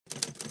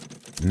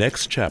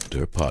Next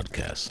Chapter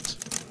Podcasts.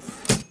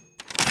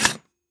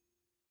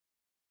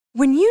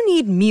 When you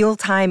need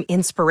mealtime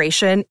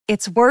inspiration,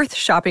 it's worth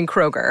shopping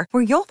Kroger,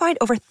 where you'll find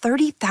over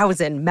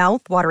 30,000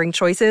 mouth-watering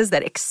choices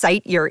that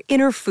excite your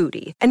inner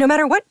foodie. And no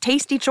matter what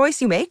tasty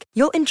choice you make,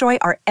 you'll enjoy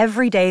our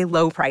everyday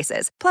low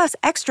prices, plus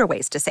extra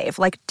ways to save,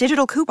 like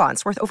digital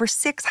coupons worth over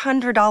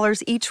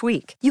 $600 each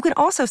week. You can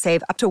also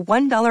save up to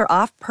 $1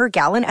 off per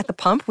gallon at the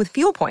pump with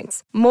fuel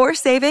points. More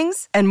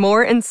savings and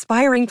more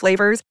inspiring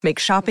flavors make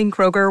shopping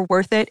Kroger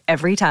worth it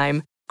every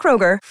time.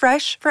 Kroger,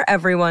 fresh for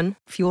everyone.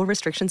 Fuel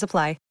restrictions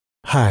apply.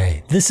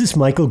 Hi, this is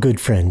Michael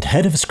Goodfriend,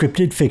 head of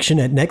scripted fiction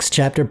at Next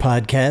Chapter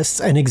Podcasts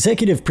and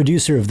executive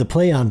producer of the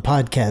Play On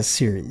podcast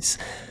series.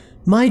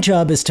 My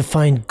job is to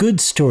find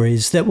good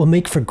stories that will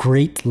make for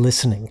great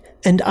listening,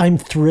 and I'm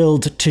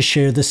thrilled to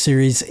share the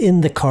series In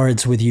the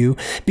Cards with you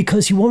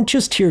because you won't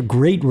just hear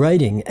great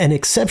writing and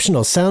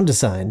exceptional sound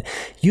design,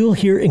 you'll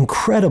hear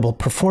incredible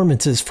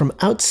performances from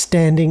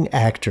outstanding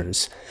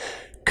actors.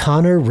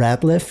 Connor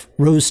Ratliff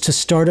rose to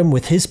stardom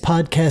with his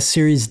podcast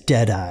series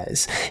Dead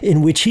Eyes,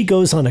 in which he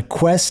goes on a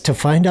quest to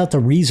find out the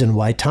reason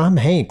why Tom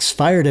Hanks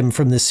fired him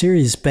from the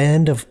series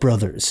Band of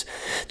Brothers.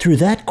 Through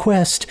that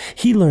quest,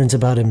 he learns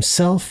about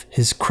himself,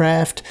 his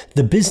craft,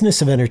 the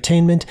business of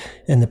entertainment,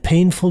 and the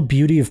painful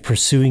beauty of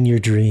pursuing your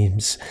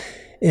dreams.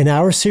 In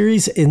our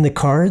series, In the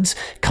Cards,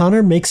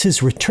 Connor makes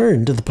his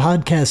return to the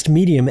podcast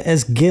medium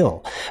as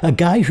Gil, a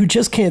guy who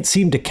just can't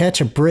seem to catch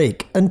a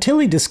break until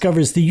he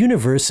discovers the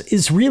universe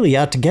is really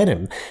out to get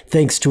him,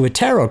 thanks to a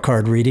tarot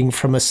card reading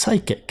from a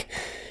psychic.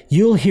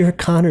 You'll hear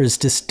Connor's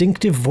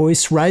distinctive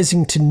voice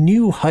rising to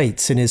new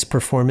heights in his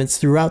performance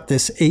throughout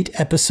this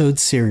 8-episode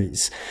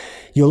series.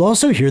 You'll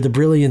also hear the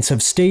brilliance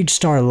of stage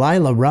star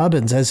Lila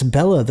Robbins as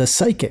Bella the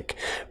Psychic,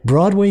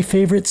 Broadway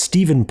favorite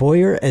Stephen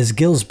Boyer as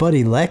Gil's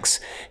buddy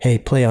Lex. Hey,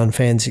 Play On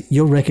fans,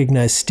 you'll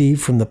recognize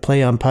Steve from the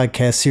Play On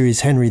podcast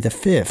series Henry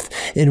V,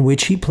 in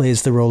which he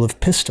plays the role of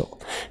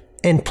Pistol.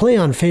 And Play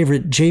On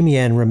favorite Jamie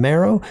Ann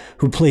Romero,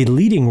 who played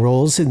leading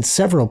roles in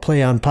several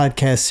Play On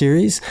podcast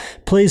series,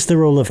 plays the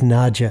role of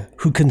Nadja,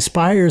 who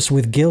conspires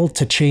with Gil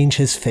to change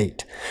his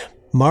fate.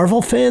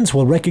 Marvel fans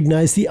will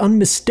recognize the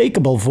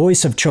unmistakable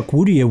voice of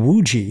Chukwudi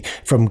Iwuji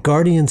from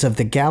Guardians of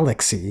the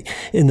Galaxy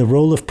in the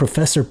role of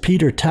Professor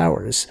Peter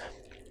Towers.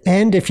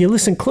 And if you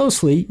listen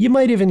closely, you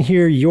might even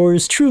hear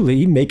yours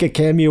truly make a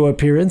cameo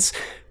appearance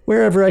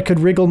wherever I could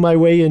wriggle my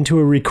way into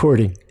a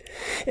recording.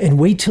 And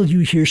wait till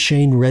you hear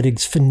Shane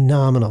Reddig's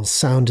phenomenal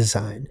sound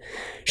design.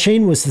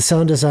 Shane was the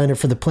sound designer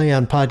for the Play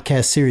On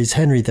podcast series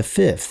Henry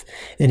V,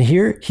 and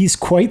here he's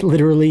quite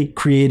literally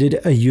created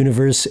a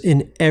universe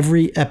in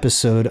every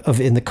episode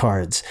of In the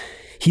Cards.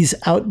 He's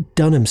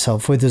outdone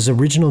himself with his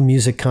original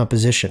music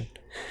composition.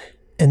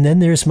 And then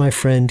there's my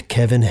friend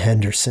Kevin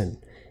Henderson,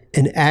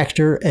 an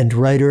actor and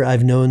writer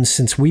I've known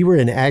since we were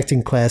in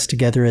acting class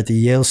together at the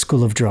Yale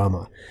School of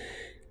Drama.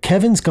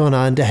 Kevin's gone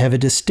on to have a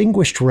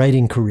distinguished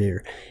writing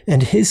career,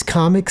 and his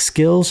comic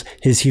skills,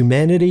 his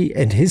humanity,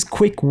 and his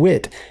quick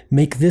wit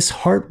make this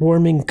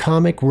heartwarming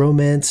comic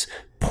romance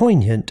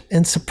poignant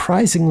and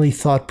surprisingly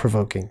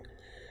thought-provoking.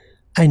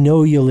 I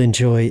know you'll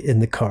enjoy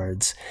In the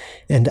Cards,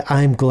 and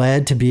I'm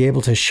glad to be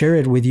able to share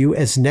it with you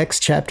as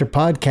Next Chapter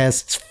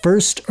Podcast's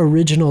first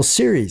original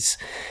series.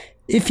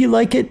 If you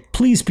like it,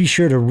 please be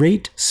sure to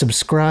rate,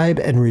 subscribe,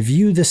 and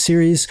review the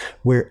series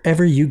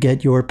wherever you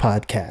get your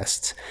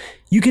podcasts.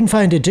 You can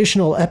find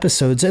additional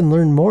episodes and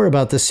learn more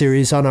about the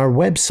series on our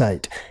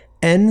website,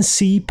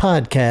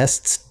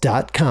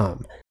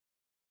 ncpodcasts.com.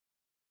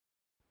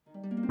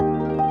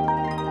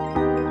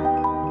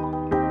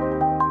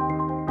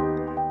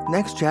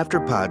 Next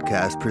Chapter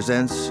Podcast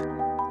presents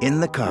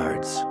In the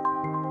Cards.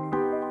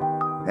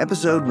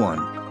 Episode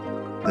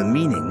 1, The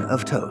Meaning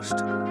of Toast.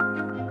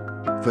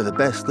 For the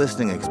best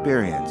listening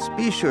experience,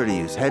 be sure to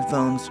use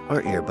headphones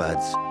or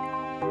earbuds.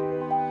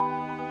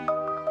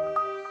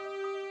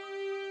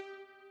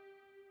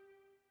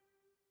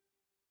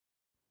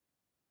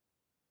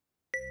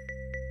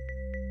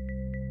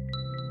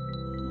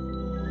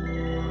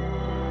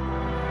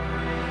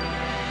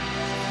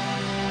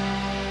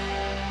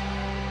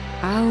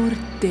 Our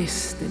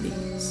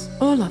destinies,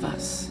 all of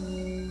us,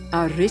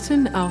 are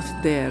written out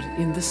there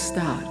in the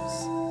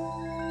stars.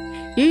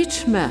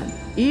 Each man,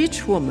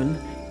 each woman,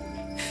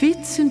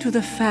 fits into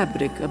the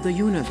fabric of the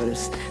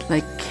universe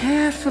like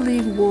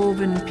carefully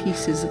woven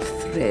pieces of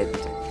thread.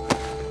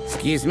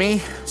 Excuse me,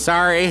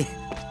 sorry.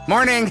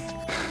 Morning!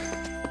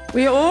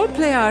 We all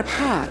play our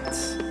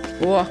parts,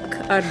 walk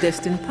our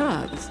destined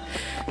paths.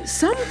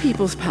 Some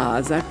people's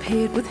paths are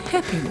paved with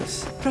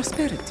happiness,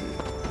 prosperity,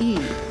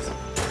 ease.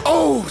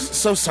 Oh,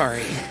 so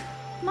sorry.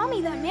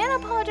 Mommy, that man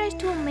apologized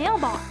to a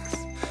mailbox.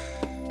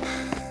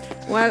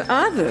 While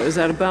others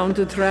are bound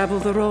to travel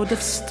the road of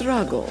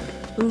struggle,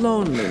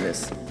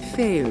 loneliness,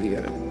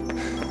 failure.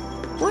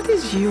 What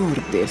is your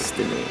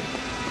destiny?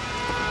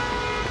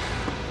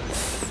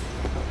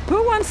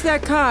 Who wants their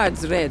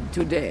cards read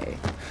today?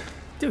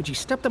 Dude, you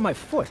stepped on my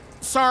foot.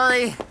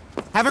 Sorry.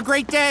 Have a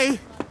great day.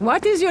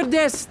 What is your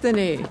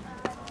destiny?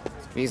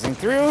 Squeezing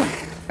through.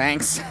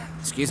 Thanks.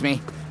 Excuse me.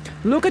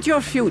 Look at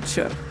your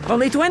future.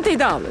 Only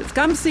 $20.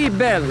 Come see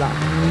Bella.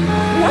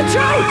 Watch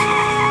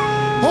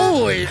out!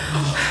 Holy...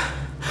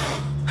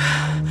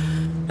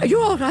 Are you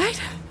all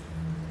right?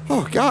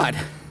 Oh, God.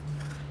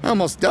 I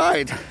almost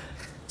died.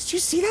 Did you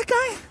see that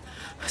guy?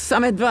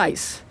 Some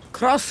advice.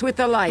 Cross with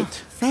the light.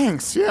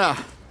 Thanks,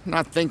 yeah.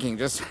 Not thinking,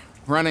 just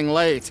running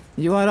late.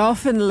 You are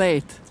often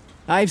late.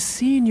 I've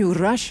seen you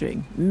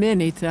rushing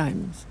many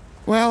times.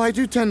 Well, I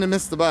do tend to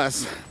miss the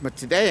bus, but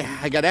today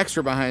I got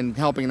extra behind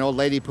helping an old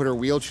lady put her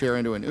wheelchair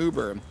into an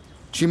Uber.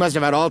 She must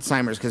have had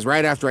Alzheimer's, because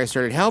right after I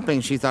started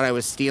helping, she thought I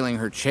was stealing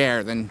her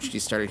chair. Then she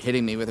started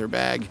hitting me with her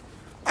bag.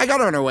 I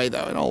got her on her way,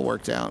 though. It all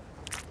worked out.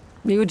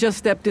 You just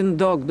stepped in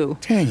dog do.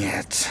 Dang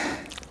it.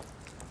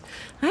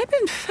 I've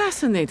been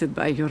fascinated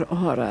by your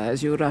aura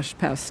as you rush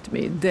past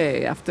me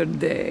day after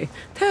day.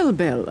 Tell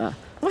Bella,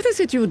 what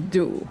is it you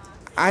do?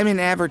 I'm in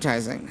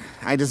advertising.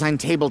 I design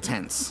table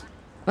tents.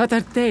 What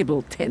are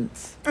table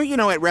tents? Or, you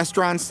know, at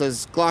restaurants,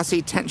 those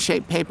glossy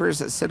tent-shaped papers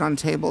that sit on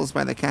tables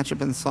by the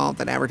ketchup and salt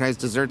that advertise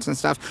desserts and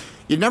stuff.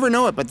 You'd never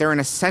know it, but they're an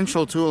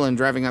essential tool in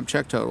driving up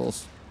check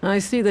totals. I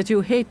see that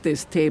you hate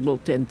this table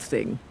tent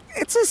thing.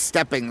 It's a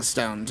stepping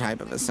stone type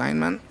of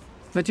assignment.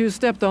 But you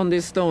stepped on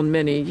this stone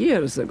many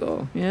years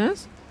ago,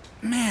 yes?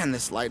 Man,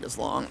 this light is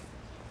long.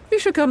 You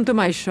should come to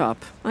my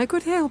shop. I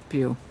could help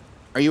you.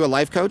 Are you a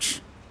life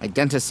coach? My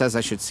dentist says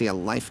I should see a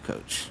life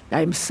coach.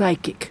 I'm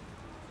psychic.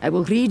 I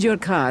will read your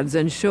cards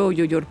and show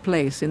you your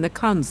place in the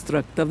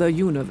construct of the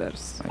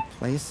universe. My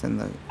place in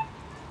the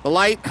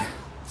light?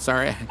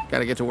 Sorry, I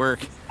gotta get to work.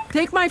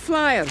 Take my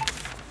flyer.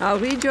 I'll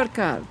read your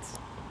cards.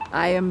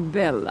 I am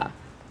Bella.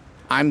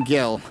 I'm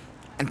Gil.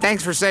 And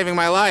thanks for saving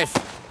my life.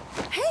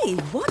 Hey,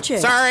 watch it.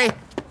 Sorry.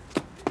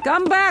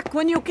 Come back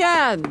when you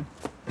can.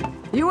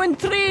 You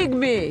intrigue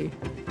me.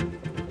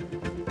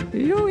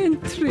 You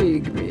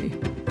intrigue me.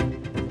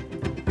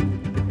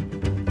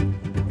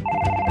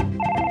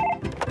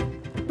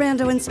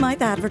 Brando and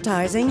Smythe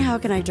Advertising, how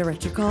can I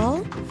direct your call?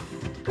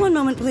 One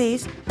moment,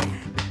 please.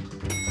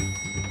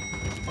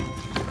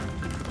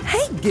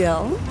 Hey,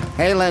 Gil.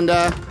 Hey,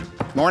 Linda.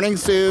 Morning,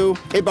 Sue.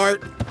 Hey,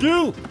 Bart.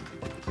 Sue.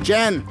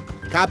 Jen,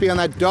 copy on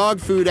that dog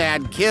food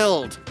ad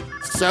killed.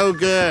 So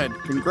good.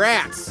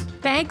 Congrats.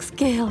 Thanks,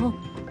 Gil.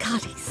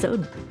 God, he's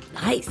so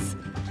nice.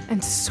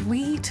 And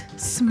sweet,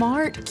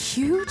 smart,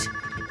 cute.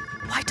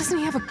 Why doesn't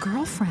he have a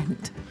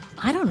girlfriend?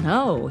 I don't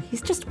know.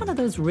 He's just one of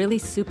those really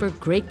super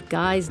great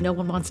guys no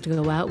one wants to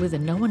go out with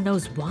and no one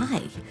knows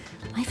why.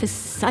 Life is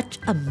such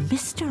a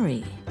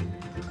mystery.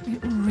 It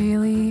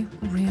really,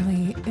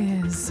 really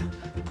is.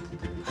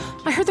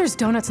 I heard there's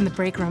donuts in the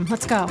break room.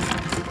 Let's go.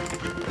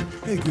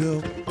 Hey,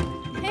 Gil.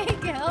 Hey,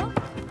 Gil.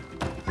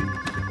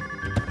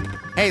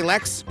 Hey,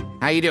 Lex.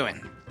 How you doing?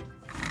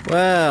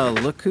 Well,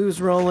 look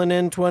who's rolling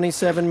in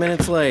 27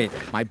 minutes late.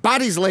 My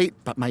body's late,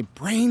 but my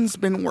brain's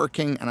been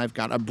working, and I've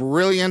got a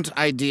brilliant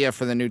idea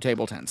for the new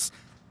table tents.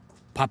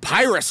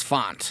 Papyrus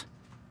font.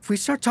 If we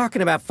start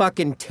talking about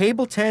fucking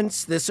table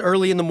tents this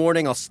early in the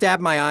morning, I'll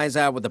stab my eyes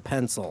out with a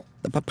pencil.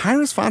 The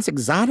papyrus font's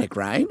exotic,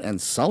 right? And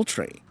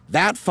sultry.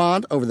 That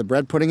font over the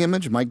bread pudding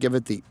image might give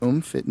it the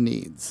oomph it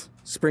needs.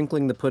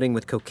 Sprinkling the pudding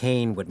with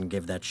cocaine wouldn't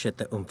give that shit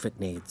the oomph it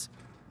needs.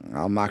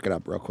 I'll mock it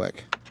up real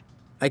quick.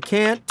 I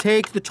can't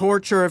take the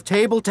torture of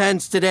table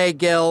tents today,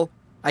 Gil.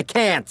 I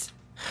can't.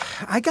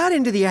 I got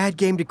into the ad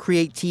game to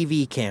create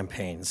TV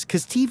campaigns,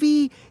 because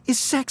TV is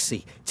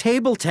sexy.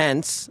 Table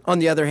tents, on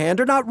the other hand,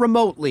 are not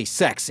remotely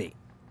sexy.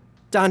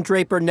 Don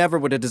Draper never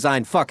would have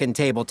designed fucking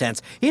table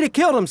tents. He'd have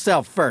killed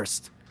himself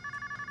first.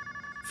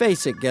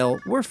 Face it, Gil,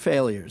 we're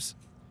failures.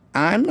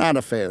 I'm not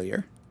a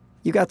failure.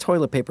 You got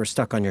toilet paper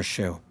stuck on your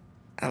shoe.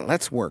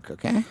 Let's work,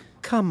 okay?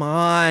 Come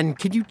on,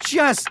 can you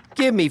just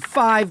give me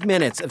 5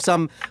 minutes of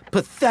some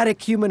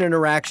pathetic human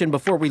interaction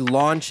before we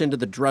launch into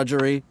the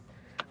drudgery?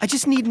 I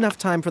just need enough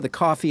time for the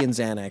coffee and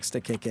Xanax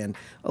to kick in.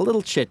 A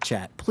little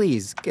chit-chat,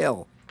 please,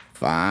 Gil.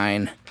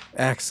 Fine.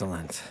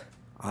 Excellent.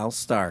 I'll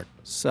start.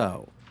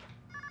 So,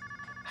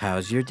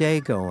 how's your day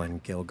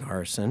going, Gil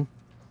Garson?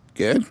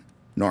 Good.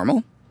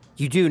 Normal.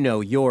 You do know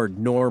your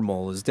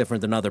normal is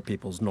different than other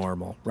people's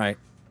normal, right?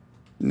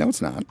 No,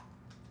 it's not.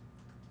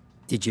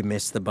 Did you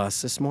miss the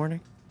bus this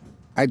morning?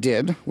 I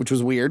did, which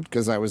was weird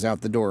because I was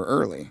out the door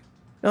early.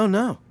 Oh,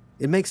 no.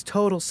 It makes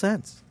total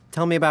sense.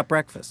 Tell me about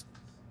breakfast.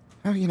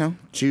 Oh, you know,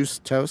 juice,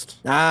 toast.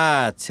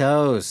 Ah,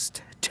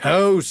 toast.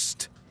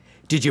 Toast.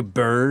 Did you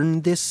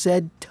burn this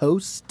said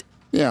toast?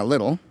 Yeah, a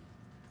little.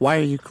 Why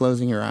are you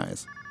closing your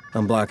eyes?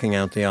 I'm blocking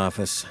out the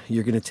office.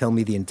 You're going to tell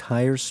me the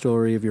entire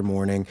story of your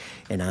morning,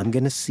 and I'm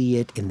going to see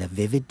it in the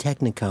vivid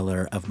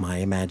technicolor of my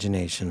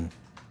imagination.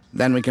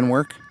 Then we can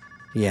work?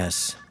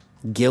 Yes.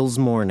 Gil's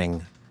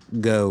morning.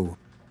 Go.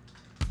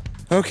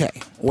 Okay,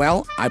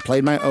 well, I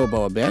played my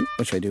oboe a bit,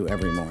 which I do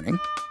every morning.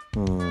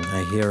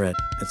 I hear it.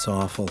 It's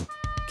awful.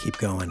 Keep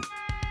going.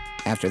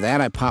 After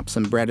that, I popped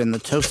some bread in the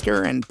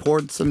toaster and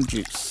poured some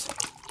juice.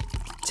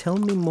 Tell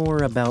me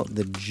more about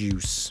the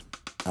juice.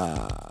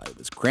 It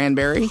was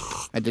cranberry.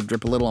 I did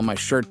drip a little on my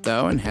shirt,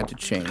 though, and had to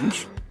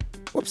change.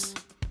 Whoops.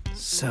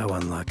 So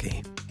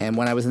unlucky. And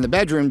when I was in the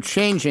bedroom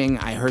changing,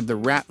 I heard the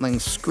rattling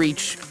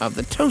screech of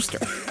the toaster.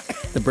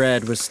 The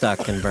bread was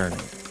stuck and burning.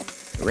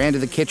 I ran to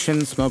the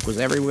kitchen, smoke was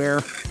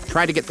everywhere.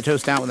 Tried to get the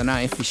toast out with a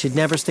knife. You should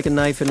never stick a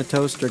knife in a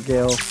toaster,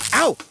 Gil.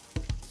 Ow!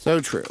 So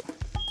true.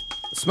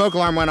 The smoke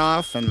alarm went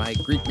off, and my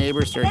Greek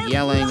neighbor started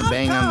yelling and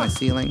banging on my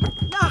ceiling.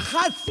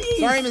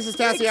 Sorry, Mrs.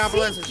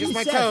 Tassiopoulos, it's just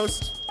my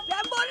toast.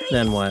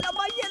 Then what?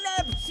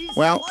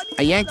 Well,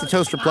 I yanked the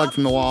toaster plug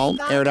from the wall,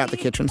 aired out the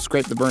kitchen,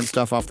 scraped the burnt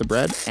stuff off the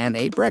bread, and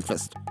ate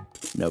breakfast.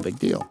 No big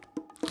deal.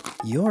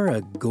 You're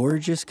a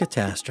gorgeous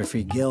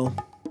catastrophe, Gil.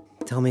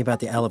 Tell me about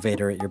the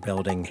elevator at your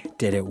building.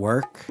 Did it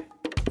work?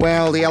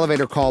 Well, the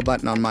elevator call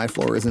button on my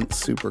floor isn't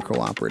super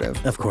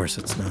cooperative. Of course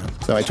it's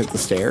not. So I took the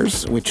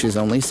stairs, which is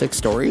only 6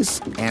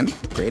 stories, and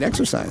great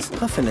exercise.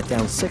 Puffing it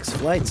down 6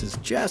 flights is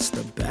just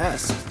the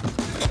best.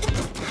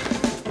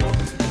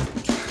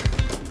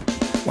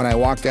 When I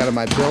walked out of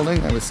my building,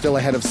 I was still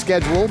ahead of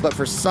schedule, but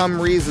for some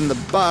reason the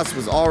bus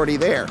was already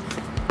there.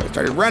 I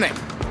started running.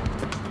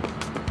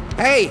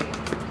 Hey,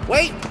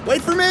 wait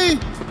for me!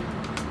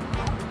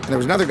 And there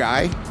was another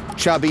guy,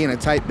 chubby in a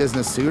tight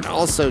business suit,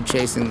 also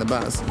chasing the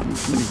bus.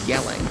 He was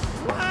yelling.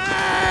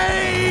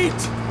 Wait!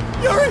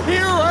 You're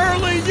here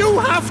early! You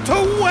have to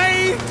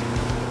wait!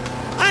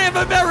 I have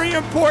a very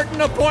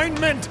important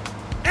appointment!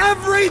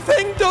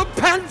 Everything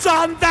depends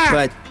on that!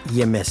 But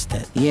you missed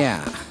it.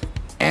 Yeah.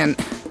 And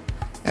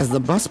as the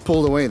bus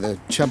pulled away, the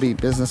chubby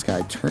business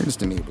guy turns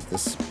to me with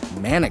this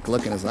manic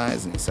look in his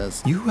eyes and he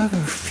says, You ever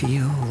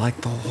feel like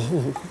the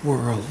whole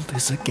world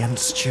is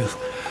against you?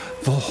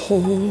 The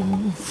whole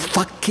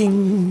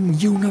fucking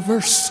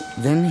universe?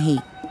 Then he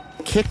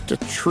kicked a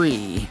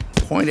tree,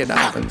 pointed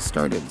up, and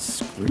started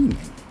screaming.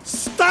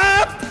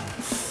 Stop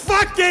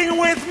fucking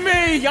with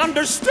me,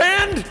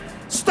 understand?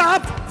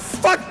 Stop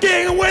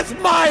fucking with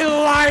my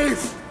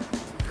life!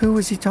 Who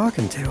was he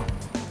talking to?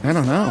 I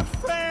don't know.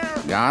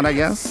 God, I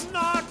guess?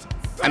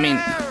 I mean,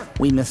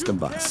 we missed a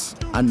bus.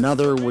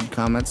 Another would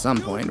come at some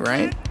point,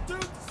 right?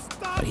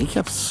 But he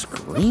kept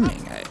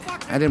screaming.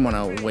 I didn't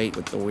want to wait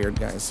with the weird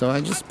guy, so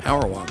I just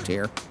power walked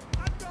here.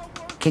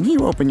 Can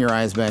you open your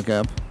eyes back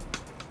up?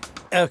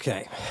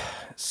 Okay,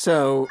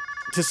 so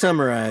to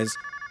summarize,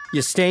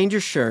 you stained your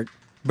shirt,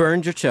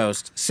 burned your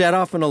toast, set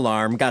off an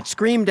alarm, got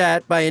screamed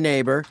at by a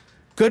neighbor,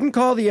 couldn't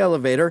call the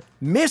elevator,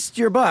 missed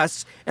your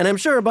bus, and I'm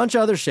sure a bunch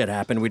of other shit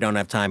happened we don't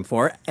have time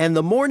for, and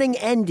the morning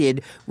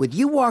ended with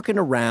you walking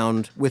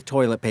around with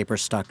toilet paper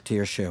stuck to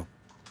your shoe.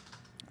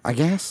 I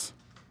guess.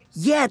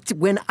 Yet,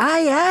 when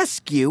I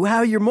ask you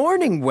how your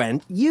morning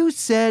went, you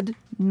said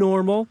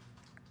normal.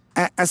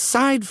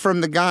 Aside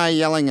from the guy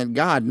yelling at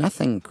God,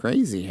 nothing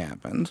crazy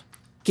happened.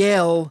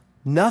 Gil,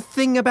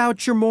 nothing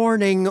about your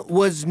morning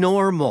was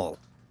normal.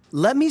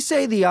 Let me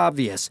say the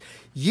obvious.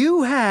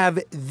 You have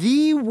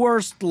the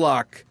worst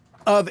luck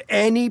of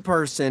any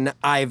person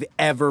I've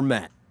ever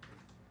met.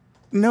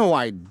 No,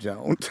 I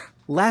don't.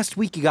 Last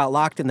week you got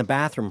locked in the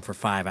bathroom for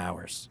 5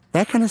 hours.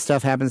 That kind of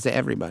stuff happens to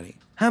everybody.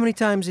 How many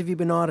times have you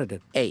been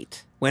audited?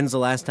 8. When's the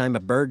last time a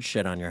bird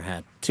shit on your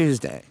head?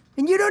 Tuesday.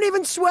 And you don't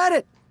even sweat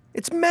it.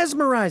 It's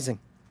mesmerizing.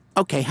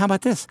 Okay, how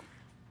about this?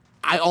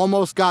 I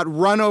almost got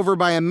run over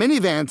by a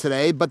minivan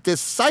today, but this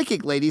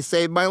psychic lady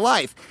saved my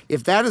life.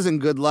 If that isn't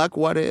good luck,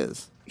 what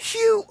is?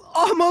 You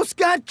almost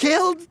got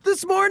killed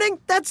this morning?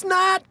 That's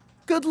not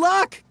good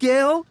luck,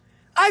 Gil.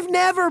 I've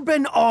never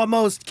been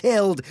almost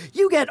killed.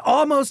 You get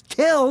almost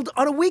killed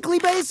on a weekly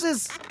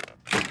basis.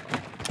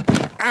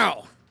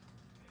 Ow.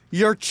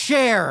 Your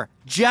chair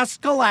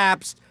just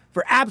collapsed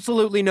for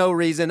absolutely no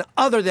reason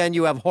other than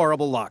you have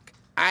horrible luck.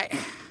 I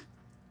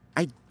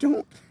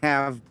don't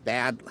have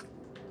bad luck.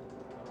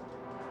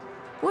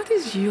 What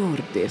is your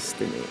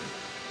destiny?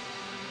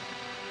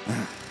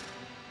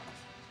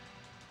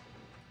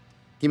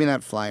 Give me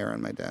that flyer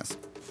on my desk.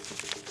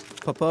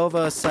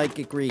 Popova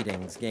Psychic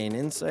Readings. Gain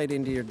insight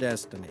into your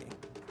destiny.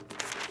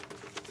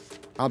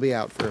 I'll be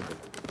out for a bit.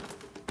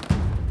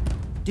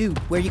 Dude,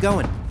 where you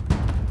going?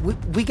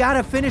 We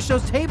gotta finish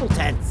those table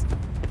tents.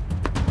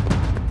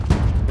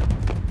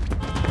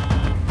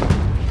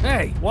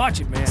 Hey,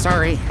 watch it, man.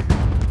 Sorry.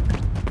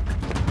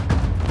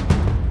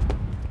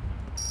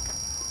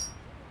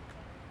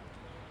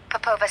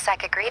 Popova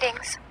Psychic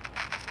Readings.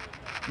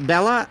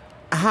 Bella?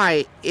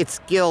 Hi, it's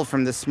Gil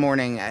from this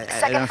morning. I don't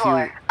Second know if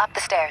floor, up the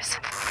stairs.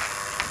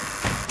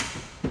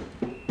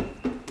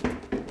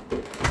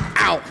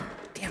 Ow!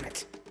 Damn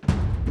it.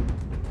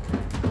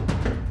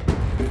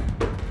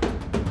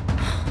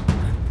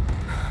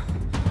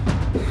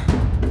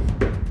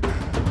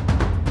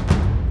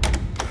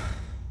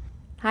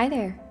 Hi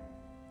there.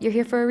 You're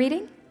here for a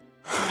reading?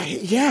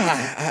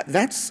 Yeah,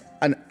 that's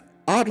an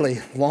oddly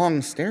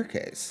long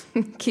staircase.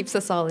 Keeps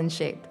us all in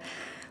shape.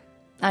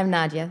 I'm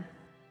Nadia.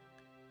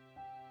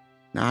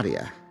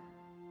 Nadia.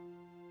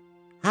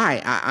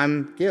 Hi,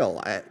 I'm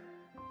Gil.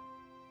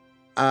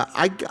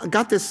 I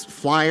got this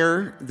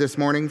flyer this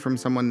morning from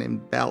someone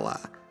named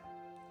Bella.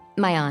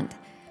 My aunt.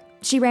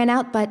 She ran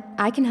out, but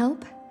I can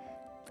help.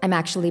 I'm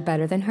actually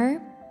better than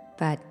her,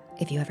 but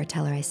if you ever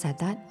tell her I said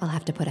that, I'll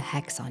have to put a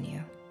hex on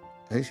you.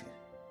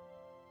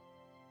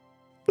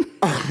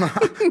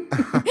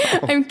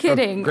 I'm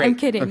kidding. great. I'm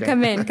kidding. Okay.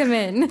 Come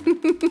in.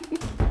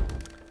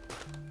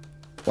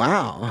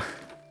 Wow.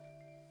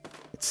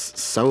 It's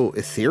so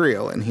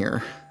ethereal in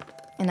here.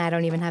 And I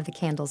don't even have the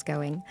candles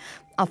going.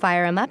 I'll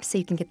fire them up so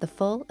you can get the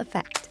full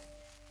effect.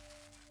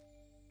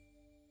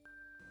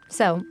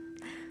 So,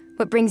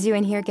 what brings you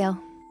in here, Gil?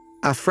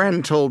 A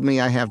friend told me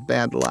I have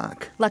bad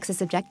luck. Luck's a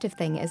subjective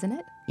thing, isn't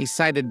it? He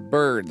cited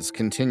birds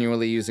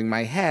continually using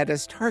my head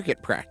as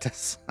target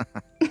practice.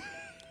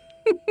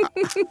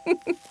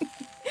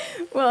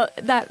 Well,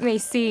 that may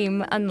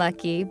seem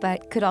unlucky,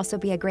 but could also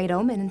be a great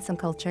omen in some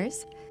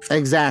cultures.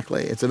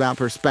 Exactly. It's about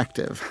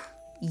perspective.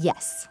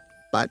 Yes.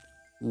 But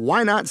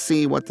why not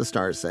see what the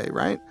stars say,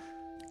 right?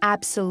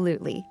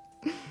 Absolutely.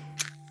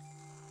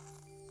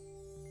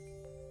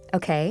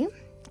 Okay,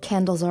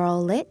 candles are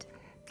all lit.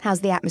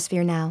 How's the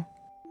atmosphere now?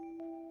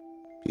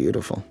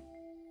 Beautiful.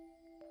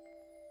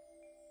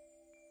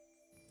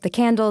 The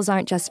candles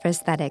aren't just for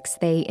aesthetics,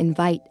 they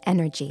invite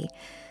energy.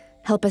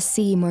 Help us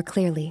see more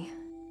clearly.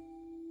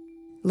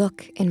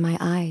 Look in my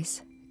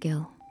eyes,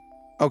 Gil.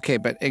 Okay,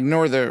 but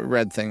ignore the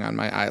red thing on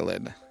my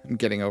eyelid. I'm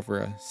getting over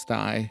a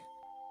sty.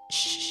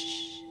 Shh.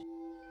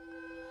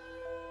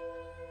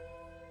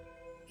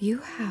 You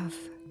have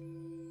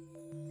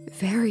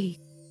very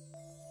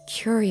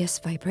curious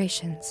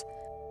vibrations.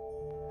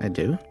 I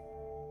do?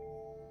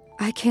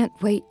 I can't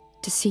wait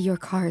to see your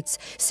cards.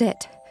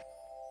 Sit.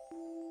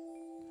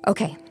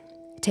 Okay,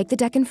 take the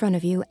deck in front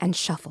of you and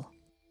shuffle.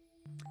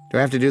 Do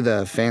I have to do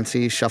the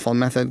fancy shuffle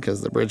method? Because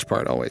the bridge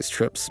part always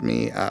trips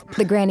me up.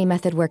 The granny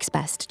method works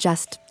best.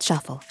 Just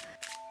shuffle.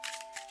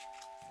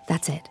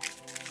 That's it.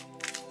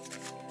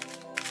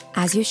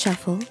 As you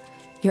shuffle,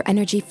 your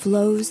energy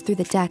flows through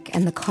the deck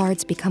and the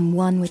cards become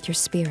one with your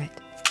spirit.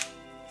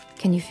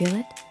 Can you feel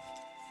it?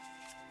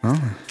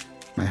 Oh,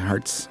 my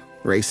heart's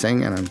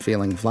racing and I'm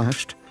feeling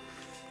flushed.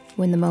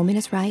 When the moment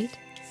is right,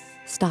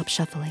 stop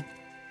shuffling.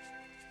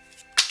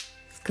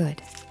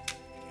 Good.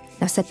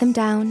 Now set them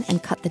down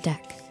and cut the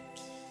deck.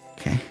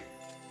 Okay.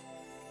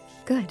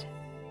 Good.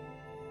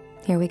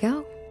 Here we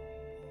go.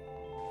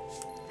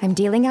 I'm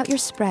dealing out your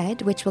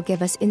spread, which will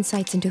give us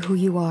insights into who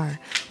you are,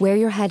 where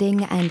you're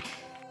heading, and...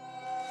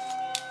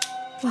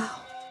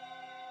 Wow.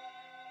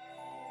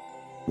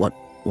 What?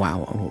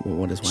 Wow.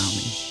 What does wow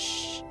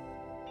mean?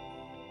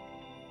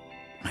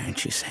 Why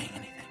aren't you saying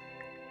anything?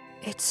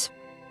 It's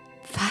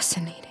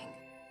fascinating.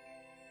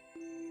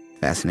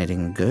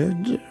 Fascinating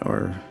good,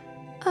 or?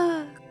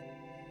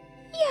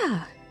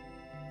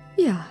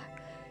 Yeah.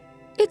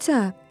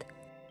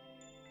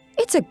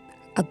 It's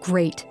a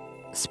great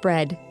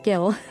spread,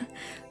 Gil.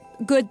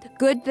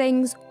 Good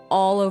things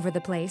all over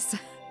the place.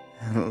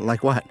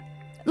 Like what?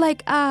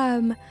 Like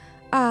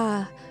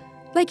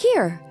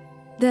here,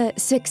 the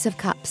Six of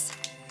Cups.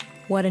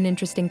 What an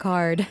interesting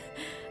card.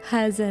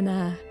 Has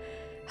an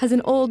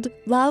old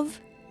love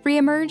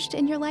reemerged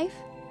in your life?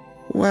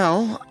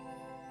 Well,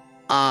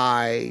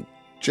 I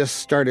just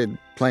started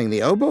playing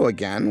the oboe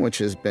again, which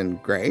has been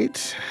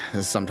great.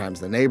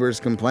 Sometimes the neighbors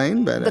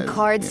complain, but... The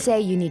cards say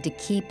you need to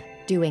keep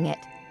doing it.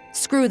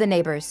 Screw the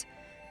neighbors.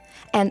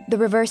 And the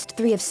reversed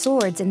Three of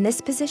Swords in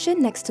this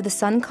position next to the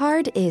Sun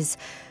card is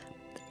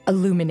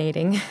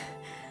illuminating.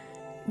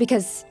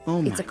 Because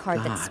it's a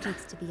card that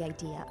speaks to the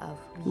idea of...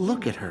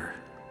 Look at her.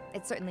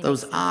 It certainly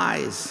Those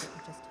eyes.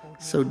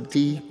 So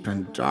deep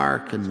and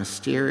dark and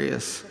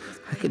mysterious.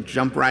 I could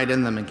jump right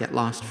in them and get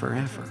lost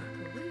forever.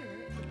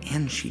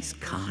 And she's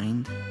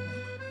kind.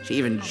 She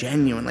even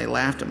genuinely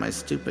laughed at my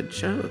stupid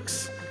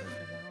jokes.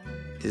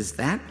 Is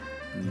that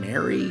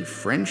merry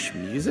French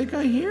music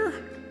I hear?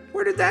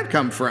 Where did that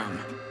come from?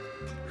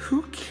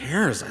 Who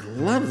cares? I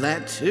love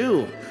that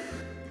too.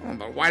 Oh,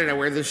 but why did I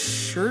wear this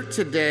shirt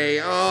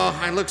today? Oh,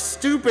 I look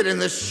stupid in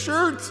this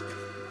shirt.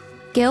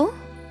 Gil?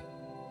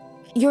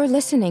 You're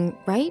listening,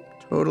 right?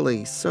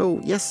 Totally. So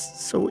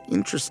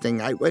interesting.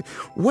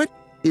 What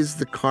is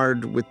the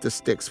card with the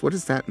sticks? What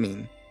does that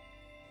mean?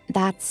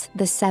 That's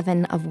the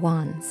Seven of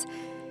Wands.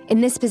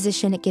 In this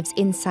position, it gives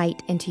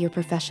insight into your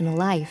professional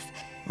life.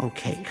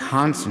 Okay,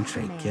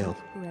 concentrate, Gil.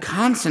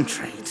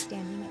 Concentrate.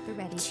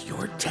 It's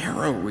your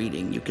tarot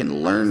reading. You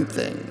can learn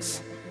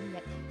things.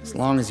 As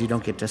long as you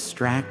don't get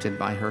distracted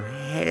by her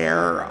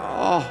hair.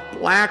 Oh,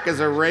 black as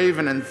a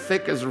raven and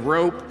thick as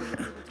rope.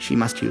 She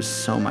must use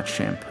so much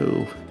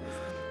shampoo.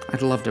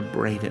 I'd love to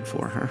braid it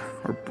for her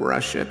or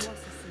brush it.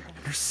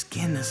 And her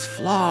skin is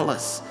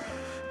flawless.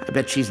 I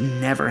bet she's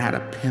never had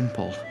a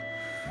pimple.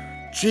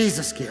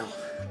 Jesus, Gil,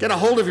 get a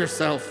hold of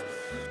yourself.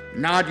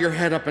 Nod your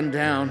head up and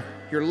down.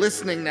 You're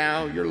listening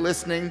now. You're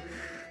listening.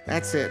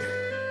 That's it.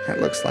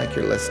 That looks like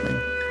you're listening.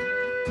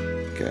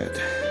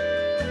 Good.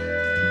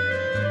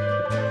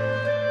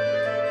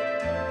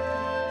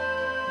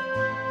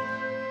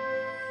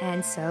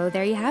 And so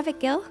there you have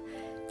it, Gil.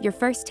 Your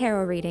first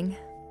tarot reading.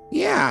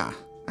 Yeah,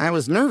 I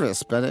was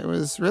nervous, but it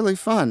was really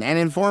fun and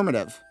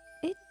informative.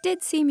 It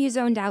did seem you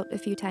zoned out a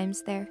few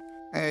times there.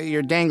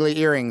 Your dangly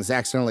earrings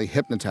accidentally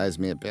hypnotized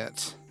me a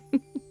bit.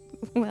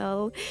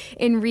 Well,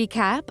 in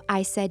recap,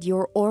 I said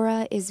your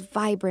aura is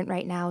vibrant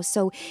right now,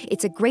 so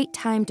it's a great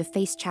time to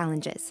face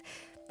challenges.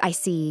 I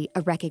see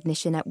a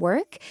recognition at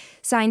work,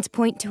 signs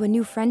point to a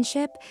new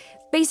friendship.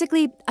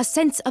 Basically, a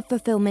sense of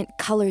fulfillment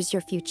colors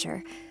your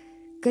future.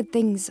 Good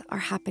things are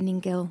happening,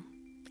 Gil.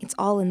 It's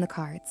all in the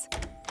cards.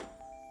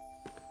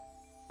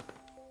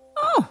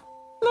 Oh,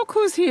 look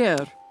who's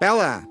here.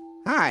 Bella,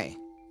 hi.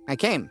 I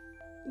came.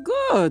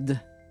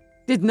 Good.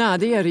 Did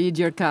Nadia read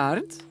your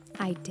cards?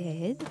 I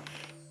did.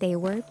 They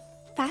were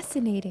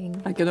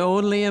fascinating. I can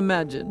only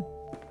imagine.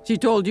 She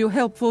told you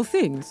helpful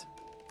things.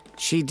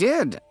 She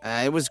did.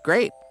 It was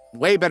great.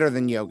 Way better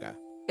than yoga.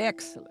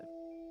 Excellent.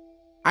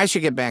 I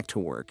should get back to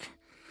work.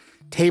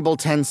 Table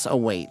tents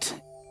await.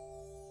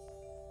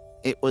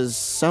 It was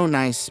so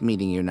nice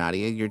meeting you,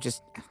 Nadia.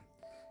 It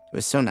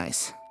was so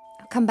nice.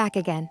 I'll come back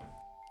again.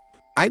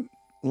 I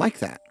like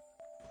that.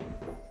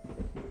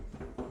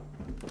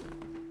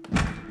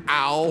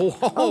 Ow!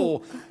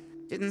 Oh.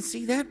 Didn't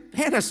see that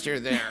banister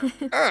there.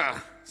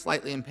 Ugh.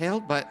 Slightly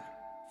impaled, but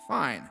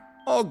fine.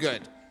 All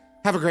good.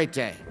 Have a great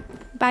day.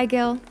 Bye,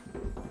 Gil.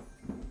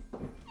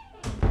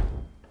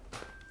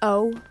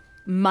 Oh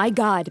my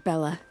God,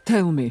 Bella.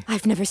 Tell me.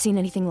 I've never seen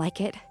anything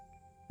like it.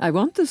 I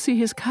want to see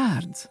his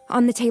cards.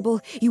 On the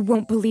table, you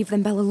won't believe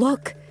them, Bella.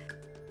 Look.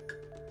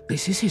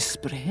 This is his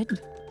spread?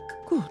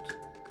 Good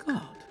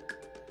God.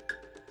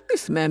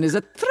 This man is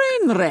a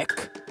train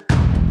wreck.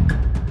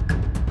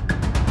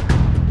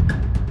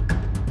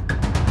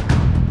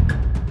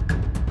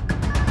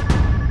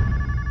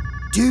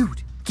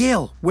 Dude,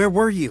 Gil, where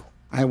were you?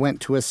 I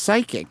went to a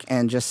psychic,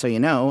 and just so you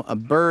know, a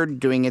bird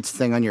doing its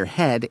thing on your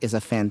head is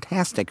a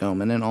fantastic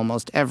omen in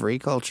almost every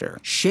culture.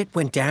 Shit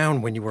went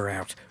down when you were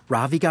out.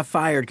 Ravi got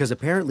fired because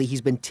apparently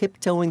he's been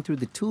tiptoeing through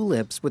the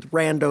tulips with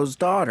Rando's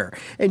daughter,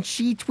 and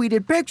she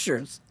tweeted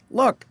pictures.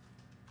 Look.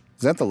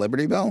 Is that the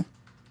Liberty Bell?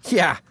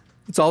 Yeah.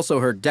 It's also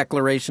her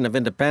Declaration of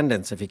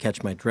Independence, if you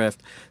catch my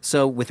drift.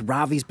 So with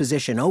Ravi's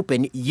position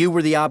open, you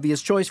were the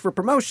obvious choice for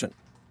promotion.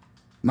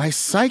 My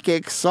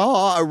psychic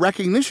saw a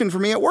recognition for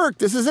me at work.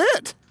 This is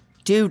it.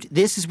 Dude,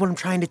 this is what I'm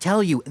trying to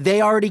tell you.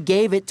 They already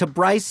gave it to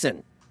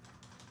Bryson.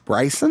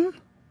 Bryson?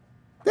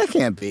 That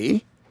can't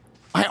be.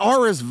 My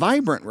aura's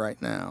vibrant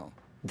right now.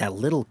 That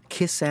little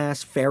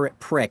kiss-ass ferret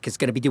prick is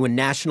going to be doing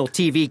national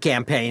TV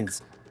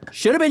campaigns.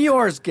 Should have been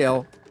yours,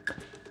 Gil.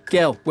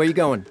 Gil, where you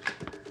going?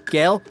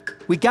 Gil,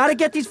 we got to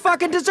get these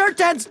fucking dessert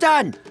tents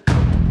done!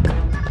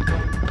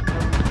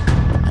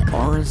 My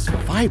aura's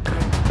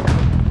vibrant.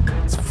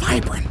 It's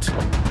vibrant.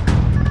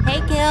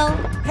 Hey, Gil.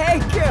 Hey,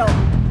 Gil.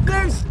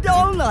 There's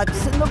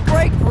donuts in the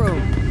break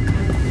room.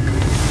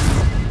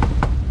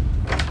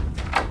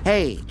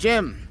 Hey,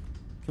 Jim.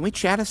 Can we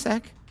chat a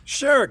sec?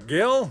 Sure,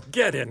 Gil.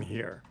 Get in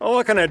here. Oh,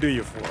 what can I do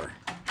you for?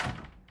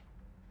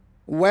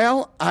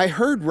 Well, I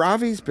heard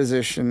Ravi's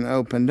position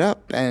opened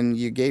up and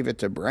you gave it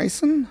to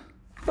Bryson?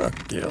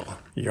 Gil,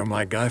 you're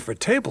my guy for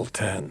table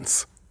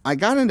tents. I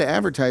got into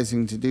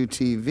advertising to do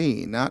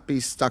TV, not be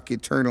stuck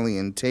eternally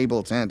in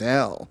table tent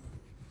hell.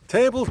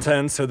 Table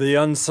tents are the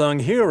unsung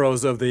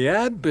heroes of the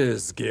ad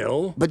biz,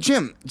 Gil. But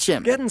Jim.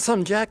 Getting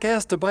some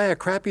jackass to buy a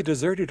crappy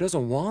dessert he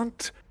doesn't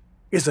want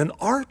is an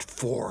art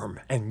form,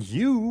 and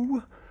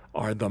you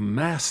are the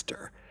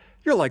master.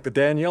 You're like the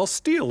Danielle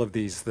Steele of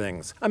these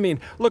things. I mean,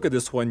 look at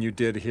this one you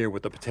did here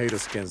with the potato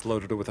skins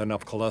loaded with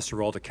enough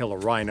cholesterol to kill a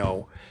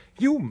rhino.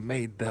 You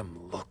made them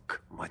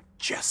look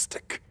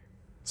majestic,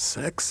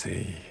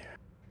 sexy.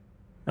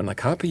 And the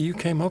copy you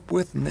came up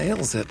with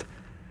nails it.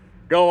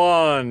 Go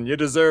on, you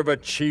deserve a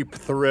cheap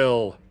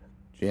thrill.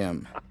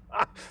 Jim.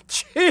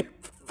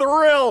 Cheap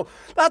thrill?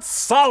 That's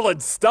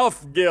solid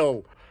stuff,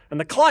 Gil. And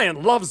the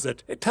client loves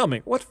it. Hey, tell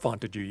me, what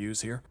font did you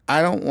use here?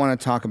 I don't want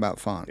to talk about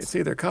fonts. It's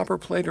either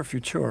Copperplate or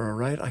Futura,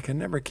 right? I can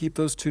never keep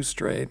those two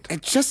straight. I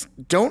just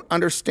don't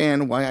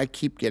understand why I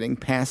keep getting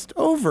passed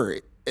over.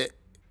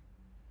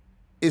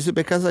 Is it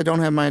because I don't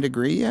have my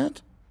degree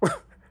yet?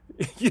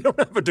 You don't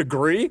have a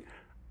degree?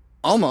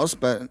 Almost,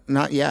 but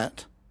not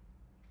yet.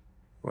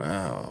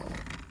 Wow.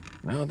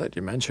 Now that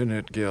you mention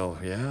it, Gil,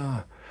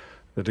 yeah.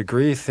 The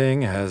degree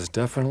thing has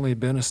definitely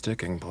been a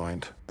sticking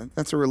point.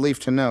 That's a relief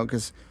to know,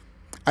 because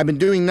I've been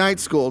doing night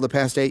school the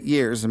past 8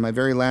 years, and my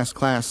very last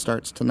class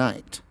starts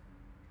tonight.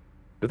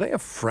 Do they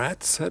have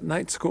frats at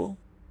night school?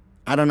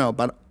 I don't know,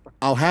 but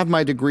I'll have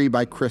my degree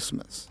by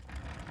Christmas.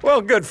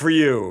 Well, good for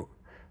you.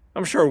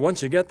 I'm sure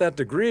once you get that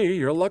degree,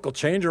 your luck will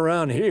change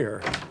around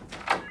here.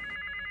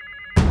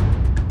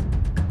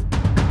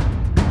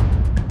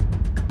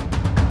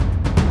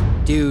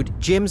 Dude,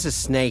 Jim's a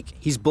snake.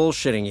 He's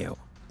bullshitting you.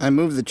 I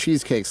moved the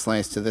cheesecake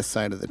slice to this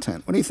side of the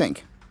tent. What do you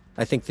think?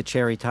 I think the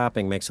cherry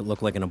topping makes it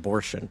look like an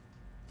abortion.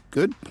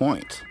 Good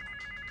point.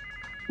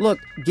 Look,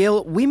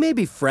 Gil, we may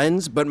be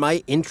friends, but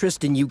my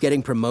interest in you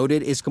getting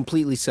promoted is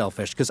completely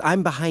selfish, because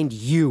I'm behind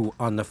you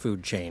on the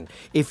food chain.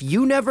 If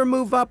you never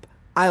move up,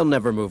 I'll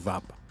never move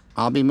up.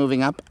 I'll be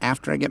moving up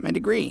after I get my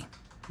degree.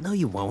 No,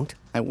 you won't.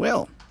 I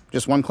will.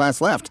 Just one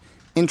class left.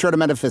 Intro to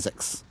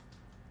Metaphysics.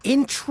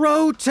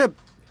 Intro to...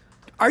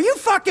 Are you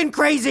fucking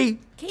crazy?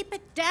 Keep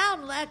it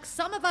down, Lex.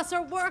 Some of us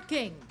are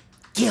working.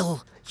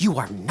 Gil, you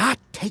are not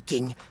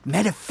taking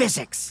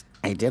metaphysics.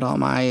 I did all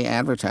my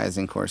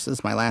advertising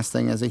courses, my last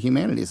thing as a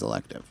humanities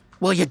elective.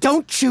 Well, you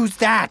don't choose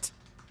that.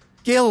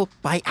 Gil,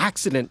 by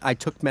accident, I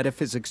took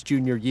metaphysics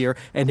junior year,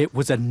 and it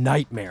was a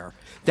nightmare.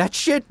 That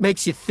shit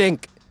makes you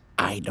think.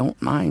 I don't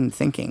mind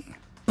thinking.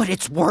 But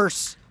it's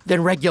worse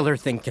than regular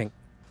thinking.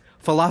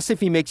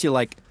 Philosophy makes you,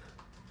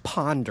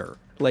 ponder,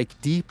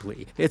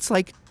 deeply. It's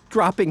like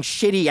dropping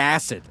shitty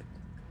acid.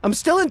 I'm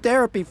still in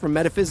therapy from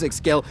metaphysics,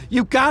 Gil.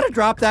 You gotta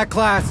drop that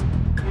class.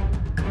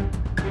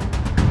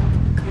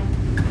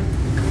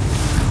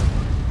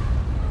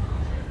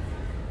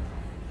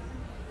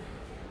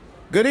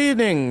 Good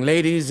evening,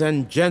 ladies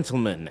and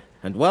gentlemen,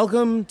 and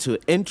welcome to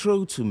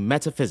Intro to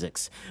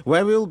Metaphysics,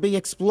 where we'll be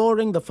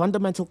exploring the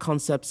fundamental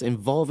concepts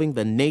involving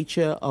the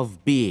nature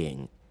of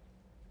being.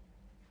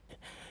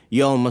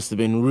 Y'all must have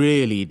been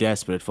really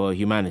desperate for a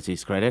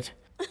humanities credit.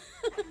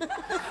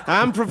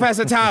 I'm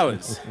Professor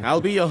Towers. I'll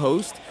be your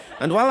host,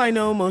 and while I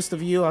know most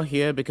of you are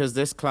here because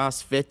this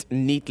class fit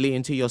neatly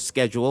into your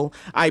schedule,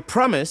 I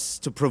promise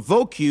to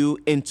provoke you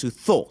into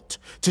thought,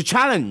 to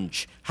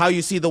challenge how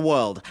you see the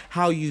world,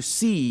 how you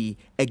see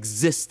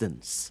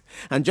existence.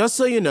 And just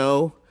so you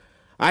know,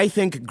 I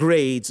think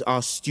grades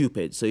are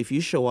stupid, so if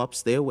you show up,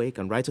 stay awake,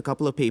 and write a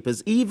couple of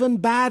papers, even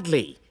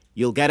badly,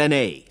 you'll get an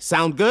A.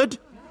 Sound good?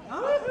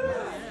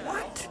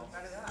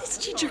 This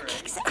teacher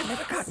kicks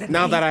ass.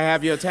 Now that I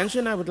have your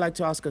attention, I would like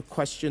to ask a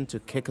question to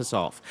kick us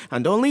off.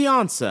 And only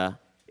answer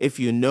if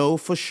you know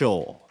for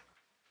sure.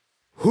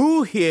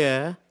 Who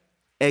here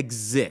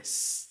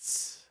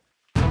exists?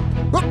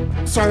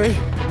 Oh, sorry.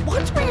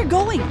 Watch where you're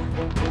going.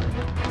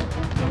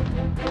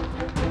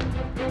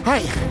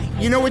 Hi,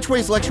 you know which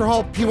way's lecture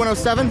hall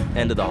P107?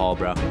 End of the hall,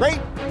 bro. Great,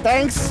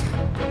 thanks.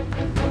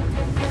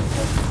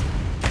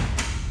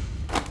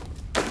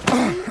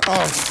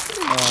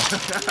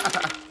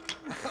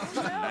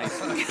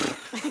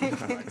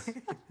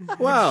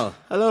 Well,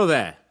 hello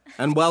there,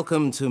 and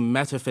welcome to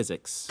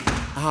Metaphysics.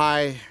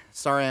 Hi,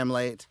 sorry I'm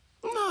late.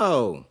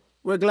 No,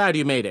 we're glad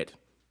you made it.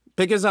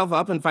 Pick yourself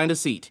up and find a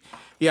seat.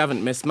 You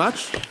haven't missed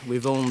much.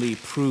 We've only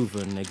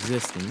proven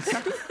existence.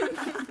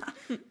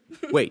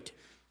 Wait,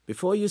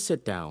 before you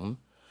sit down,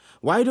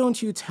 why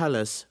don't you tell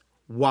us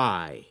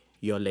why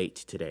you're late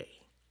today?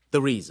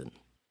 The reason.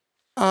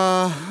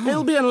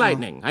 It'll be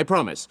enlightening, I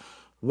promise.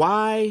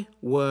 Why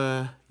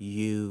were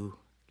you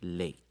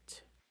late?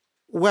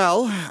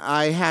 Well,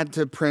 I had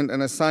to print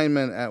an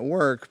assignment at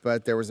work,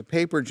 but there was a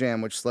paper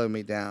jam which slowed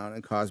me down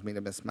and caused me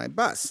to miss my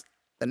bus.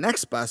 The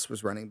next bus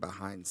was running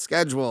behind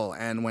schedule,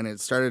 and when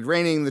it started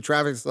raining, the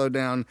traffic slowed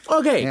down.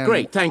 Okay,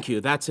 great, thank you.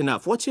 That's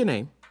enough. What's your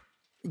name?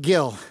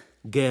 Gil.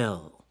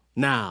 Gil.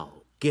 Now,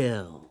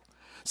 Gil.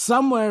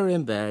 Somewhere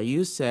in there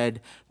you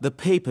said the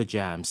paper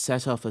jam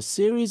set off a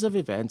series of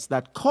events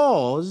that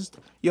caused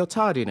your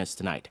tardiness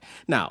tonight.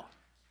 Now,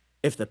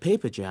 if the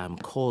paper jam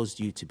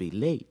caused you to be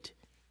late,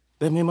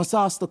 then we must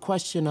ask the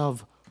question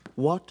of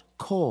what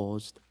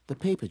caused the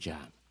paper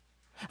jam?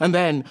 And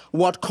then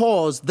what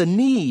caused the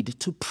need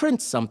to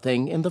print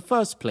something in the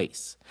first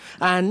place?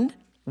 And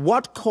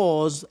what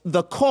caused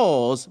the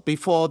cause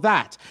before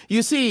that?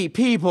 You see,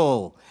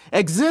 people,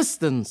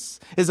 existence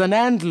is an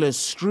endless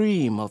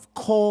stream of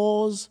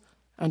cause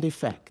and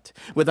effect,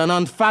 with an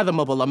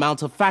unfathomable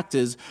amount of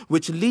factors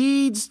which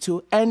leads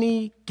to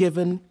any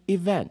given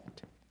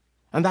event.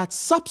 And that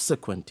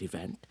subsequent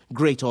event,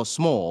 great or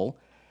small,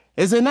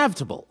 is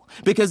inevitable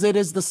because it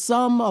is the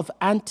sum of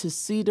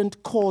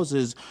antecedent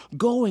causes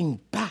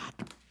going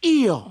back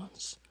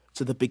eons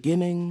to the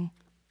beginning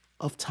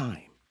of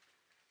time.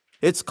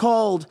 It's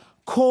called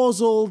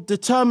causal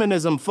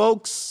determinism,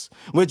 folks,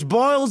 which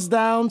boils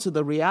down to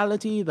the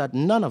reality that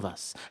none of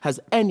us has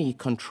any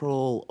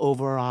control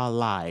over our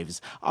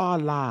lives. Our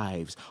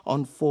lives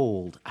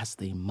unfold as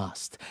they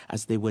must,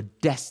 as they were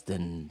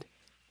destined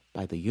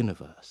by the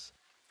universe.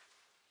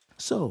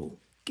 So,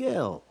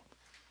 Gil,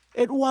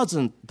 it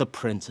wasn't the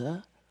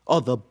printer, or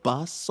the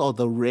bus, or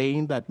the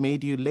rain that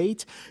made you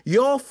late.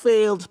 Your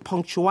failed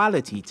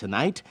punctuality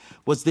tonight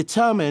was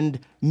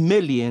determined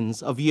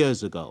millions of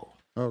years ago.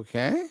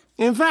 Okay.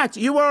 In fact,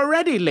 you were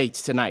already late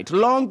tonight,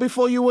 long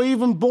before you were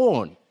even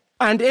born.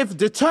 And if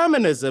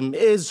determinism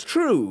is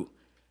true,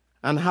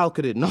 and how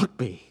could it not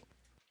be?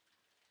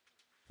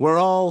 We're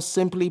all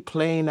simply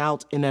playing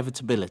out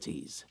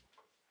inevitabilities.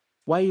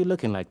 Why are you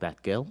looking like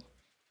that, Gil?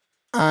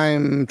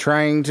 I'm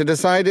trying to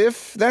decide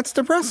if that's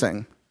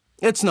depressing.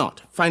 It's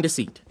not. Find a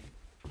seat.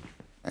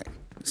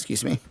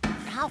 Excuse me.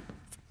 Ow,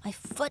 my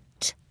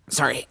foot.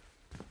 Sorry.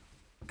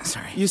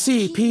 You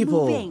see,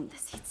 people,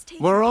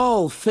 we're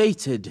all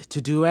fated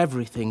to do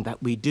everything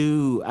that we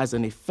do as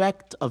an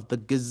effect of the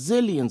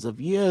gazillions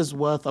of years'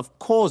 worth of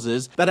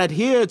causes that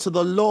adhere to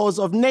the laws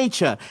of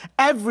nature.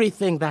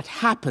 Everything that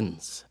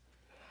happens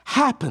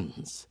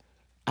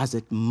as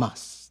it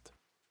must.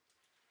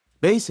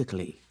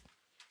 Basically,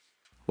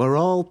 we're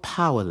all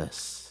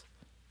powerless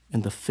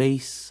in the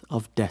face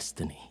of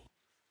destiny.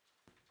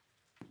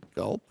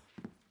 Gulp.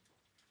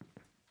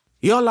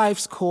 Your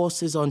life's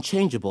course is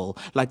unchangeable,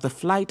 like the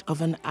flight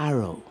of an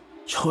arrow.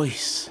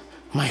 Choice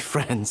My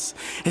friends,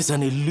 is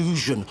an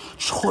illusion.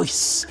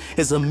 Choice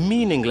is a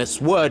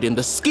meaningless word in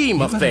the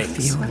scheme of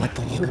things. Feel like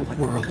the whole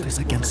world is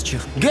against you.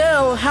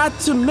 Gil had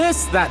to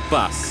miss that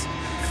bus.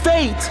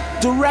 Fate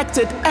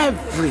directed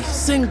every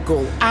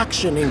single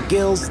action in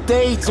Gil's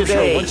day-to-day.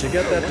 Sure, once you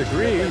get that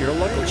degree, your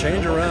luck will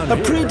change around A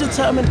here.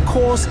 predetermined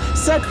course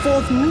set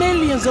forth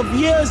millions of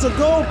years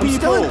ago, people.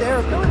 Still in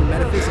therapy and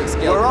metaphysics,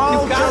 Gil. We're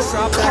all You've got to just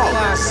drop that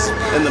class.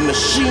 cogs in the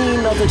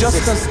machine of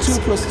existence.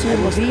 2 plus 2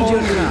 must read your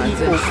only cards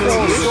equal and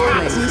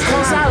 4. choose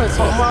Causality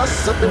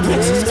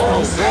must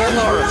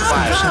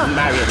glorify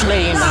Marriott,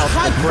 playing out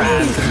the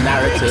grand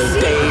narrative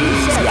day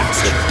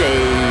after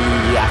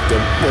day after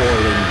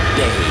boring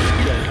day.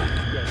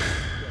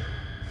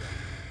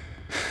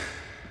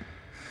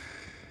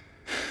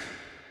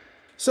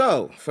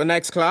 So, for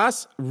next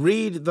class,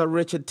 read the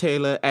Richard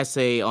Taylor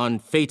essay on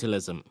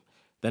fatalism.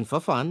 Then for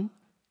fun,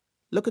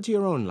 look at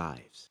your own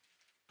lives.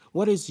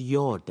 What is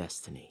your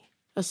destiny?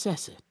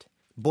 Assess it.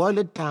 Boil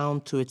it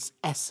down to its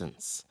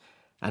essence.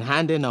 And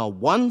hand in a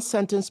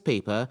 1-sentence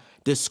paper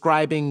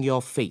describing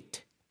your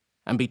fate.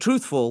 And be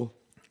truthful.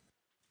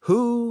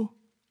 Who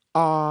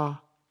are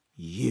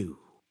you?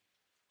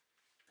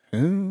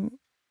 Who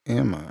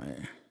am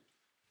I?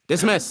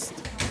 Dismissed.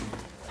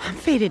 I'm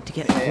fated to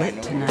get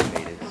lit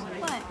tonight.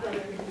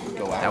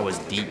 That was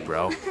deep,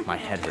 bro. My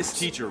head hurts. This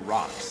teacher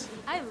rocks.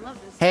 I love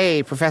this.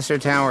 Hey, Professor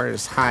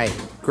Towers. Hi.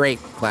 Great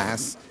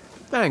class.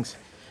 Thanks.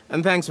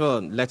 And thanks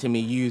for letting me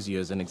use you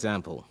as an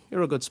example.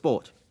 You're a good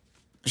sport.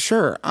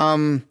 Sure.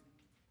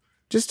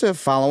 Just to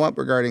follow up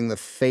regarding the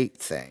fate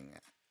thing.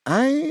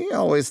 I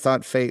always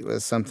thought fate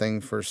was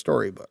something for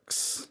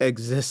storybooks.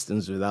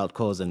 Existence without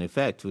cause and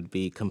effect would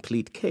be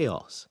complete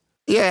chaos.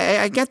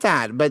 Yeah, I get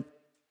that, but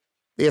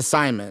the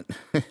assignment,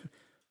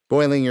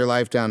 boiling your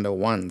life down to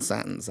 1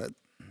 sentence, that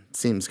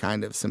seems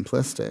kind of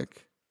simplistic.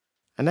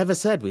 I never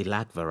said we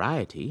lack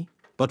variety,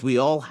 but we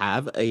all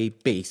have a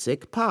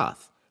basic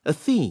path, a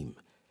theme.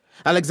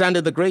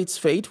 Alexander the Great's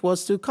fate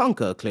was to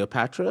conquer,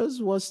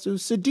 Cleopatra's was to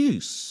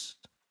seduce.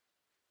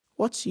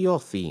 What's your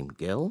theme,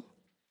 Gil?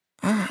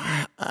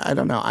 I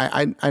don't know.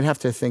 I'd have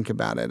to think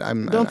about it.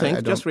 Don't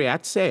think, just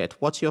react. Say it.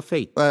 What's your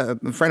fate? A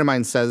friend of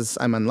mine says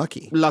I'm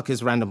unlucky. Luck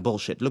is random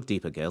bullshit. Look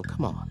deeper, Gil.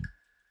 Come on.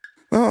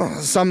 Oh,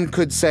 some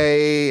could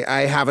say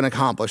I haven't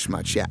accomplished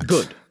much yet.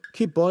 Good.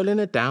 Keep boiling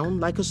it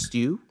down like a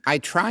stew. I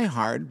try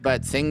hard,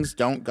 but things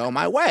don't go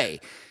my way.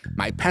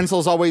 My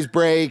pencils always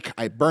break.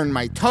 I burn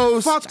my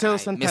toast. Fuck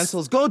toast and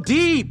pencils. Go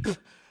deep.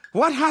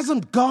 What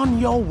hasn't gone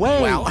your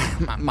way? Well,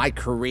 my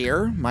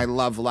career, my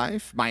love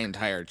life, my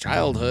entire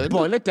childhood.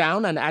 Boil it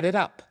down and add it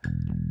up.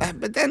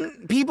 But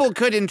then people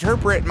could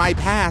interpret my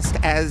past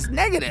as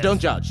negative. Don't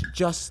judge.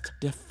 Just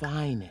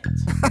define it.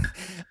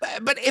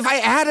 But if I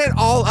add it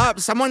all up,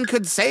 someone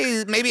could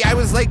say maybe I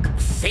was,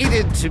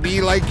 fated to be,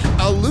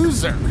 a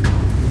loser.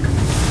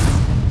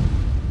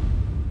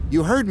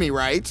 You heard me,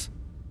 right?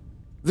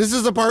 This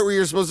is the part where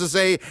you're supposed to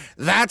say,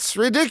 that's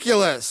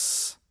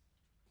ridiculous.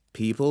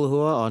 People who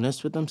are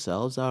honest with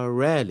themselves are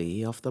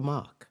rarely off the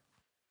mark.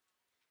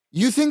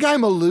 You think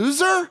I'm a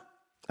loser?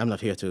 I'm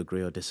not here to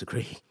agree or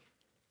disagree.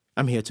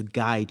 I'm here to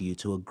guide you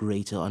to a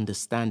greater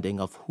understanding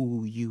of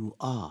who you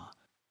are.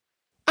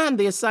 And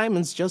the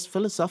assignment's just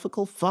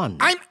philosophical fun.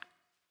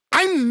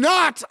 I'm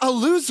not a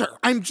loser.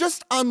 I'm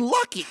just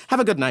unlucky. Have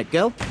a good night,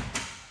 Gil.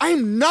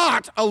 I'm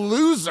not a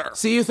loser.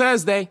 See you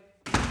Thursday.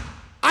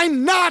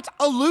 I'm not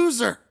a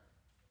loser.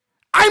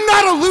 I'm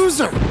not a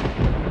loser.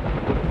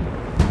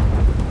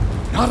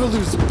 Not a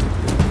loser.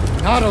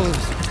 Not a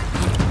loser.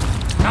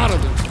 Not a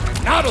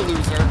loser. Not a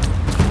loser.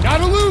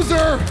 Not a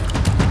loser.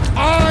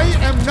 I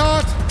am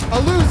not a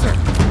loser.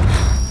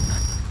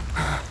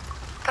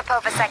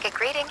 Popova Psychic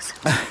greetings.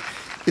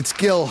 It's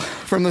Gil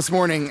from this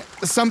morning.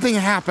 Something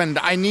happened.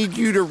 I need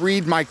you to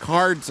read my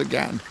cards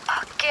again.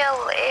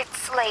 Gil,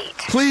 it's late.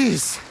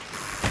 Please.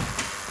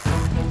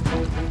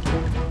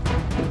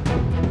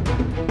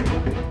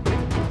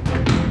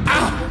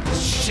 Ah,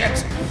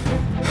 shit.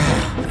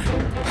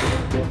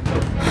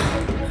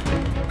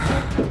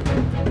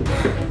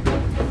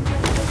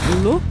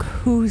 Look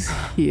who's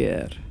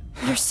here.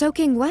 You're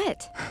soaking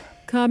wet.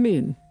 Come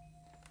in.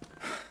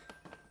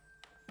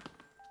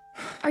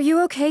 Are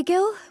you okay,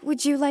 Gil?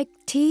 Would you like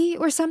tea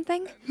or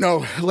something?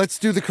 No, let's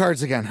do the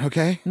cards again,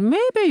 okay?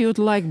 Maybe you'd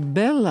like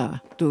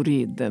Bella to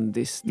read them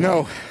this time.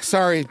 No,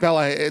 sorry,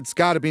 Bella. It's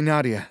gotta be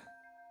Nadia.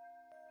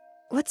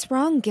 What's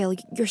wrong, Gil?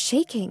 You're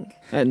shaking.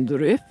 And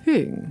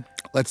dripping.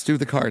 Let's do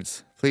the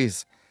cards,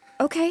 please.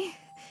 Okay.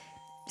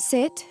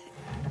 Sit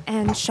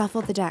and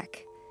shuffle the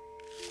deck.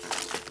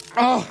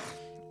 Oh,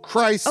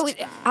 Christ.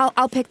 Oh,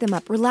 I'll pick them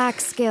up.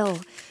 Relax, Gil.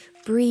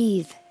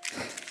 Breathe.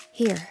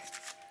 Here.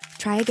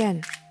 Try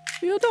again.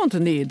 You don't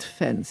need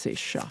fancy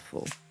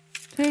shuffle.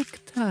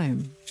 Take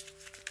time.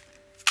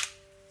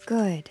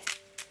 Good.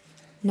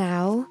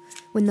 Now,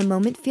 when the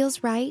moment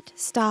feels right,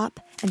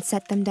 stop and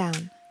set them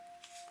down.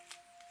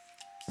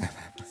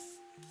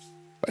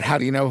 But how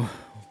do you know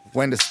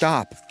when to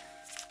stop?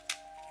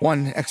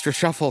 One extra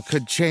shuffle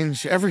could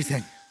change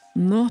everything.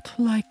 Not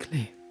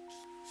likely.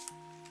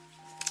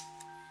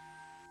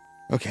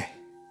 Okay,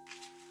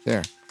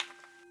 There.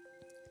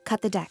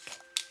 Cut the deck.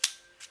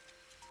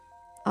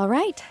 All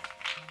right.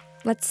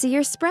 Let's see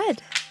your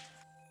spread.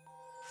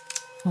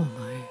 Oh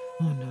my,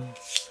 oh no.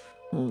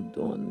 Oh,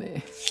 don't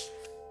me.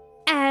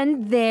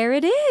 And there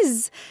it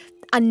is.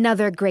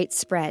 Another great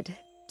spread.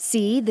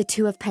 See, the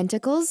Two of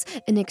Pentacles.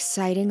 An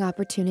exciting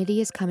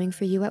opportunity is coming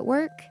for you at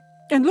work.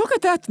 And look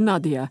at that,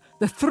 Nadia.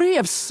 The Three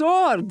of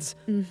Swords.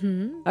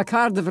 Mm-hmm. A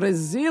card of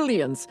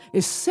resilience,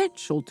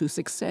 essential to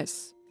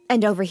success.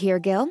 And over here,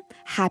 Gil,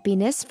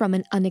 happiness from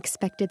an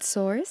unexpected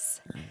source.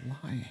 You're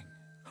lying.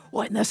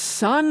 Oh, and the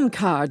Sun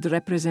card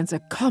represents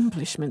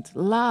accomplishment,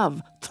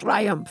 love,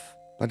 triumph.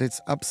 But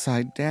it's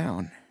upside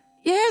down.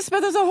 Yes,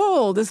 but as a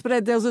whole, the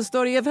spread tells a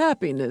story of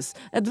happiness,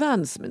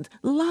 advancement,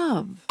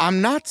 love.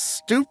 I'm not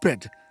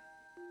stupid.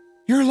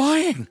 You're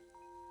lying.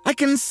 I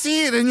can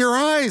see it in your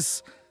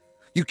eyes.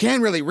 You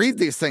can really read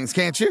these things,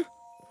 can't you?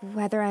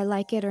 Whether I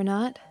like it or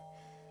not.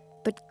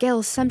 But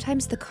Gil,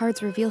 sometimes the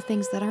cards reveal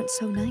things that aren't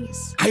so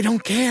nice. I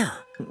don't care.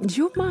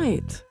 You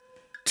might.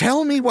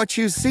 Tell me what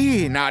you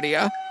see,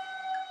 Nadia.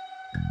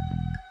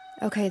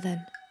 Okay,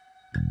 then.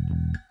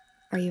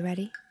 Are you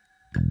ready?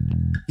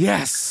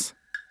 Yes.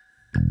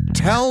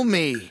 Tell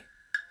me.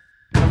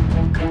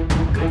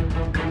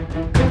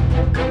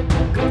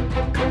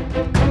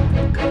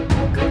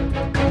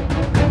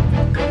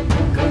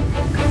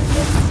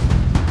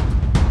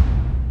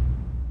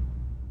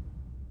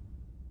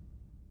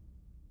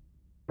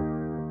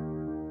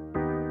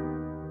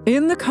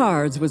 In the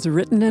Cards was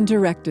written and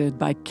directed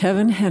by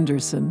Kevin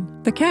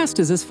Henderson. The cast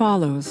is as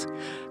follows: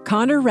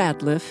 Connor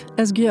Ratliff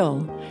as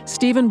Gil,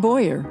 Stephen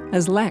Boyer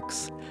as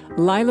Lex,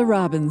 Lila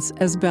Robbins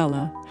as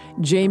Bella,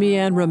 Jamie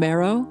Ann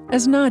Romero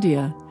as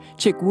Nadia,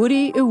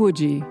 Chikwudi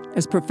Iwuji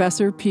as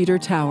Professor Peter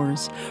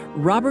Towers,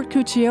 Robert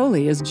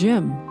Cuccioli as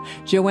Jim,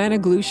 Joanna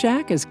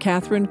Glushak as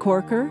Catherine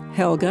Corker,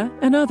 Helga,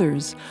 and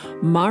others,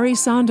 Mari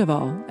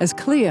Sandoval as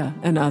Clea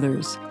and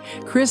others,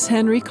 Chris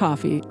Henry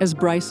Coffey as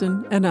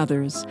Bryson and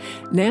others,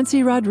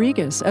 Nancy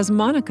Rodriguez as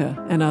Monica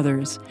and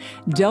others,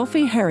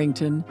 Delphi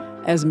Harrington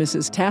as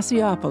Mrs.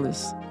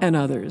 Tassiopolis and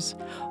others,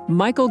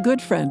 Michael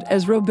Goodfriend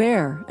as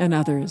Robert and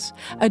others.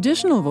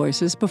 Additional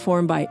voices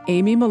performed by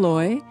Amy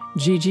Malloy,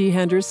 Gigi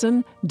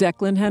Henderson,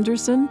 Declan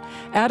Henderson,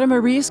 Adam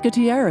Maurice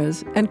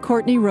Gutierrez, and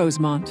Courtney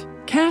Rosemont.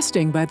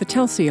 Casting by the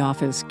Telsey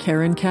office,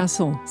 Karen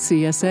Castle,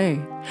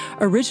 CSA.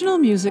 Original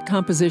music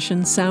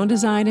composition, sound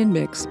design, and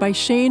mix by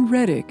Shane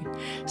Reddig.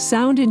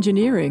 Sound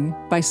engineering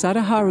by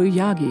Sadaharu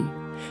Yagi.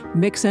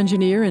 Mix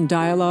engineer and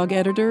dialogue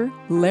editor,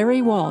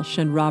 Larry Walsh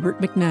and Robert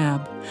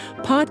McNabb.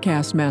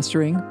 Podcast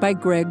mastering by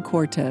Greg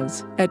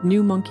Cortez at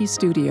New Monkey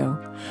Studio.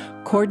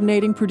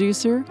 Coordinating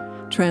producer,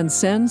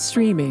 Transcend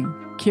Streaming,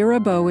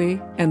 Kira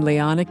Bowie and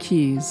Leanna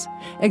Keys.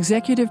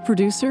 Executive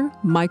producer,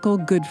 Michael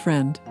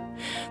Goodfriend.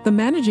 The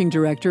managing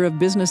director of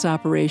business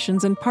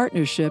operations and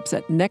partnerships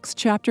at Next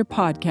Chapter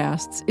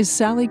Podcasts is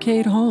Sally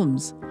Cade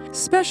Holmes.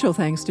 Special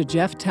thanks to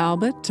Jeff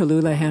Talbot,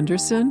 Tallulah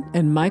Henderson,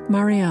 and Mike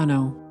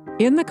Mariano.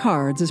 In the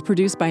Cards is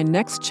produced by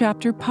Next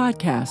Chapter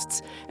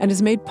Podcasts and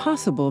is made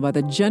possible by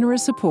the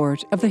generous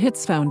support of the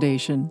Hits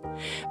Foundation.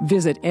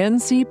 Visit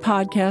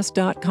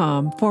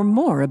ncpodcast.com for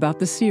more about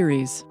the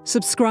series.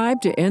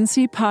 Subscribe to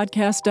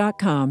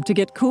ncpodcast.com to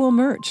get cool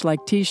merch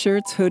like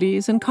t-shirts,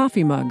 hoodies, and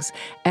coffee mugs,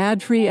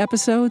 ad-free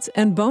episodes,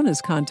 and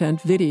bonus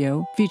content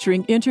video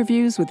featuring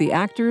interviews with the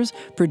actors,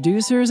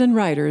 producers, and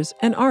writers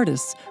and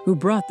artists who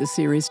brought the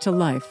series to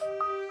life.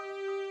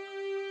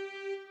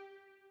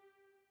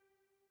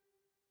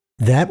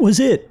 That was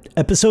it.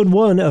 Episode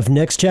 1 of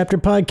Next Chapter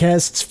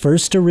Podcast's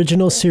first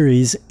original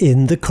series,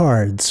 In the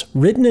Cards,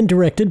 written and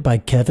directed by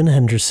Kevin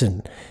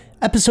Henderson.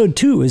 Episode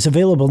 2 is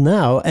available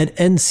now at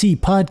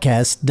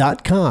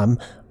ncpodcast.com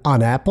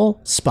on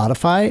Apple,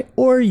 Spotify,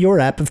 or your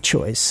app of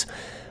choice.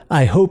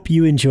 I hope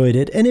you enjoyed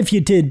it, and if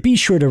you did, be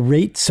sure to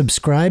rate,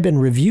 subscribe,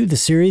 and review the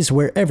series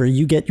wherever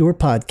you get your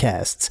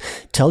podcasts.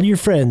 Tell your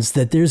friends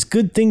that there's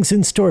good things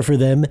in store for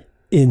them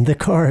in the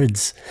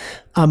Cards.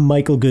 I'm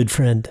Michael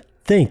Goodfriend.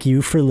 Thank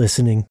you for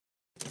listening.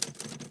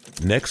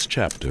 Next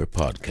Chapter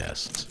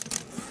Podcasts.